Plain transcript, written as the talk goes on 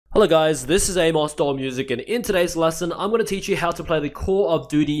Hello guys, this is Amosdoll Music, and in today's lesson I'm going to teach you how to play the Call of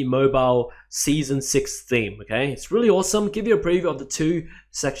Duty Mobile Season 6 theme, okay? It's really awesome. Give you a preview of the two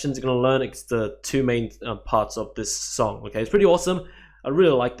sections you're going to learn. It's the two main parts of this song, okay? It's pretty awesome. I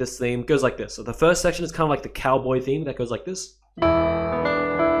really like this theme. It goes like this. So the first section is kind of like the cowboy theme that goes like this. And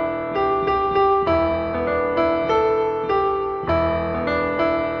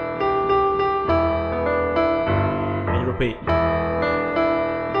you repeat.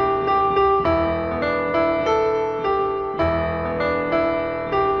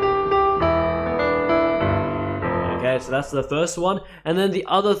 Okay, so that's the first one, and then the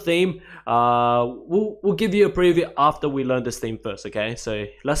other theme, we'll give you a preview after we learn this theme first, okay? So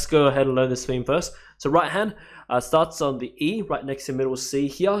let's go ahead and learn this theme first. So right hand starts on the E, right next to middle C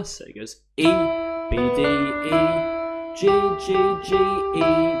here. So it goes E, B, D, E, G, G, G, E,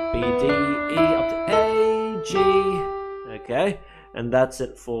 B, D, E, up to A, G, okay? And that's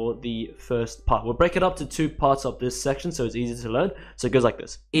it for the first part. We'll break it up to two parts of this section so it's easy to learn. So it goes like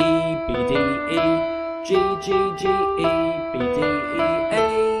this. E, B, D, E, G, G, G, E, B, D, E,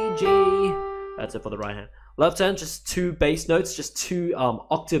 A, G. That's it for the right hand. Left hand, just two bass notes, just two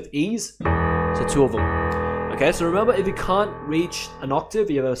octave E's. So two of them. Okay, so remember, if you can't reach an octave,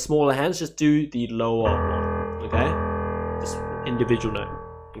 you have a smaller hands, just do the lower one. Okay? Just individual note.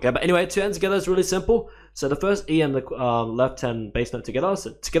 Okay, but anyway, two hands together is really simple. So the first E and the left hand bass note together,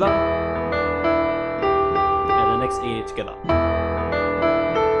 so together. And the next E together.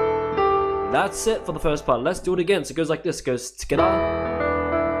 That's it for the first part. Let's do it again. So it goes like this. It goes together,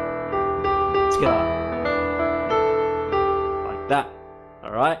 together, like that.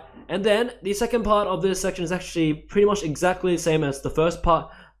 All right. And then the second part of this section is actually pretty much exactly the same as the first part,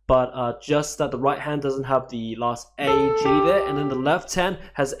 but just that the right hand doesn't have the last A, G there, and then the left hand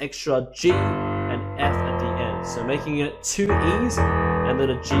has extra G and F at the end. So making it two E's and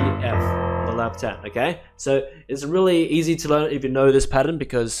then a G, F. The left hand, okay? So it's really easy to learn if you know this pattern,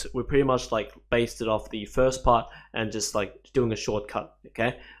 because we pretty much like based it off the first part and just like doing a shortcut,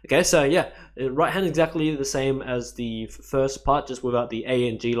 okay? Okay, so yeah, right hand exactly the same as the first part, just without the A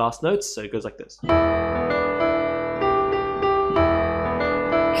and G last notes. So it goes like this. G,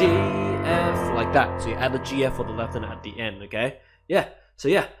 F, like that. So you add the G, F for the left hand at the end, okay? Yeah, so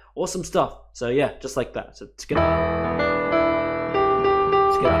yeah, awesome stuff. So yeah, just like that. So together,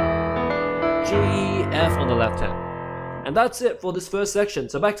 together. G, F on the left hand. And that's it for this first section.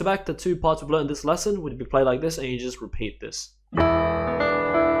 So back to back, the two parts we've learned in this lesson would be played like this, and you just repeat this. You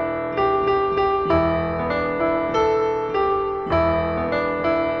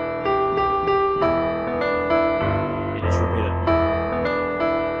just repeat it.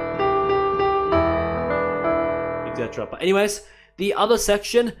 Etc. But anyways, the other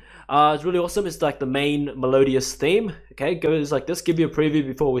section is really awesome. It's like the main melodious theme. Okay, it goes like this. Give you a preview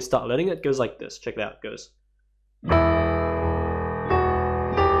before we start learning it. It goes like this. Check it out. It goes.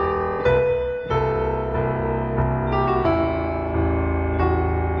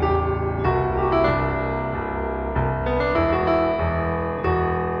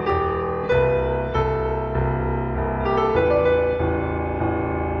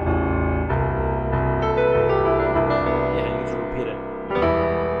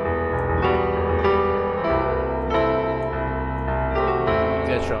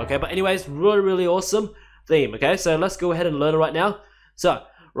 Okay, but anyways, really awesome theme. Okay, so let's go ahead and learn it right now. So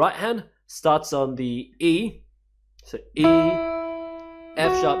right hand starts on the E, so E,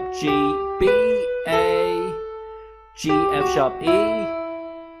 F sharp, G, B, A, G, F sharp, E,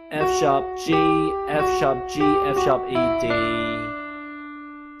 F sharp, G, F sharp, G, F sharp, E, D.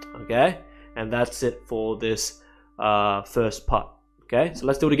 Okay, and that's it for this first part. Okay, so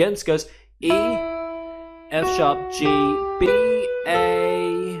let's do it again. It goes E, F sharp, G, B, A,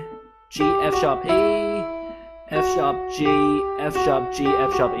 G, F sharp, E, F sharp, G, F sharp, G,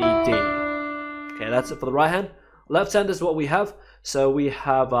 F sharp, E, D. Okay, that's it for the right hand. Left hand is what we have. So we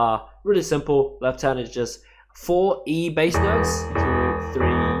have really simple. Left hand is just 4 E bass notes, 2, 3,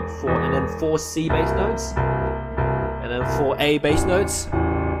 4, and then 4 C bass notes, and then 4 A bass notes,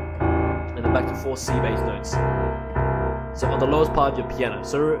 and then back to 4 C bass notes. So on the lowest part of your piano.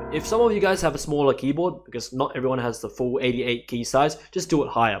 So if some of you guys have a smaller keyboard, because not everyone has the full 88 key size, just do it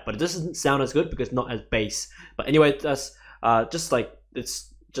higher. But it doesn't sound as good because not as bass. But anyway, that's just like,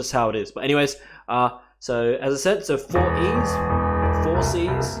 it's just how it is. But anyways, so as I said, so 4 E's, 4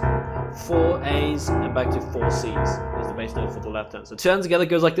 C's, 4 A's, and back to 4 C's is the bass note for the left hand. So two hands together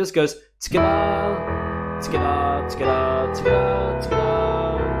goes like this, goes together, together, together, together, together, together.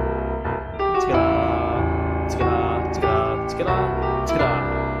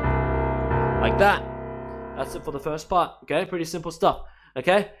 Like that. That's it for the first part. Okay, pretty simple stuff.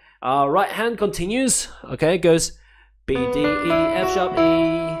 Okay, Right hand continues. Okay, it goes B, D, E, F sharp,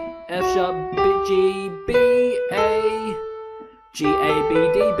 E, F sharp, B, G, B, A, G, A, B,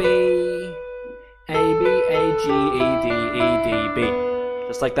 D, B, A, B, A, G, E, D, E, D, B.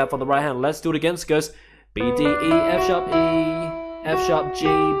 Just like that for the right hand. Let's do it again. So it goes B, D, E, F sharp, E, F sharp, G,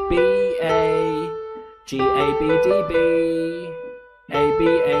 B, A, G, A, B, D, B, A, B,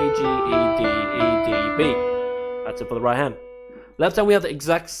 A, G, E, D, E, D, B. That's it for the right hand. Left hand we have the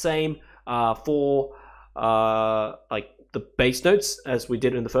exact same four like the bass notes as we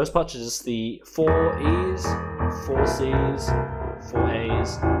did in the first part, just the 4 E's, 4 C's, 4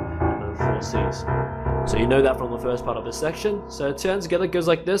 A's, and then 4 C's. So you know that from the first part of this section. So 2 hands together goes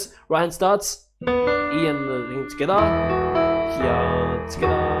like this. Right hand starts E and the thing together. Here,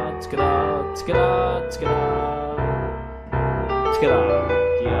 together, together, together, together, together.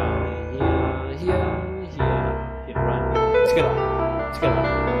 Here, right. Together, together.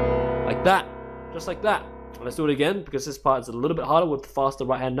 Like that. Just like that. Let's do it again because this part is a little bit harder with faster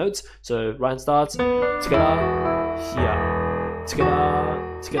right hand notes. So right hand starts together, here,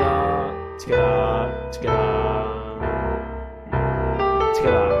 together, together, together, together,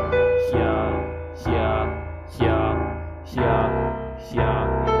 together, here, here, here, here, here,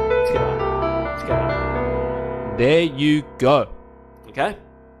 together, together. There you go. Okay.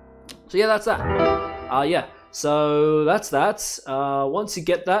 So yeah, that's that. Yeah. So that's that. Once you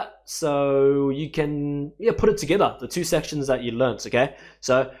get that, so you can put it together, the two sections that you learned, okay?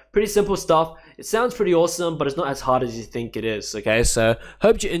 So pretty simple stuff. It sounds pretty awesome, but it's not as hard as you think it is, okay? So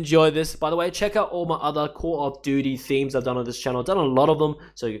hope you enjoy this. By the way, check out all my other Call of Duty themes I've done on this channel. I've done a lot of them,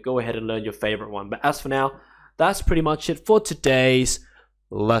 so you can go ahead and learn your favorite one. But as for now, that's pretty much it for today's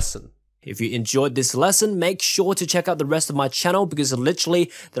lesson. If you enjoyed this lesson, make sure to check out the rest of my channel because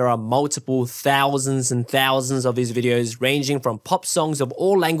literally there are multiple thousands and thousands of these videos ranging from pop songs of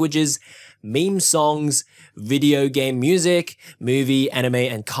all languages, meme songs, video game music, movie, anime,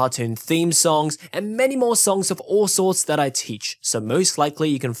 and cartoon theme songs, and many more songs of all sorts that I teach. So most likely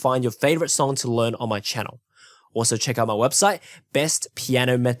you can find your favorite song to learn on my channel. Also check out my website,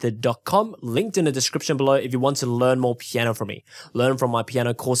 bestpianomethod.com, linked in the description below if you want to learn more piano from me. Learn from my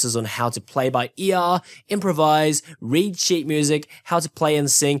piano courses on how to play by ear, improvise, read sheet music, how to play and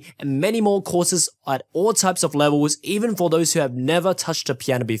sing, and many more courses at all types of levels, even for those who have never touched a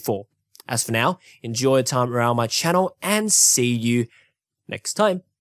piano before. As for now, enjoy your time around my channel and see you next time.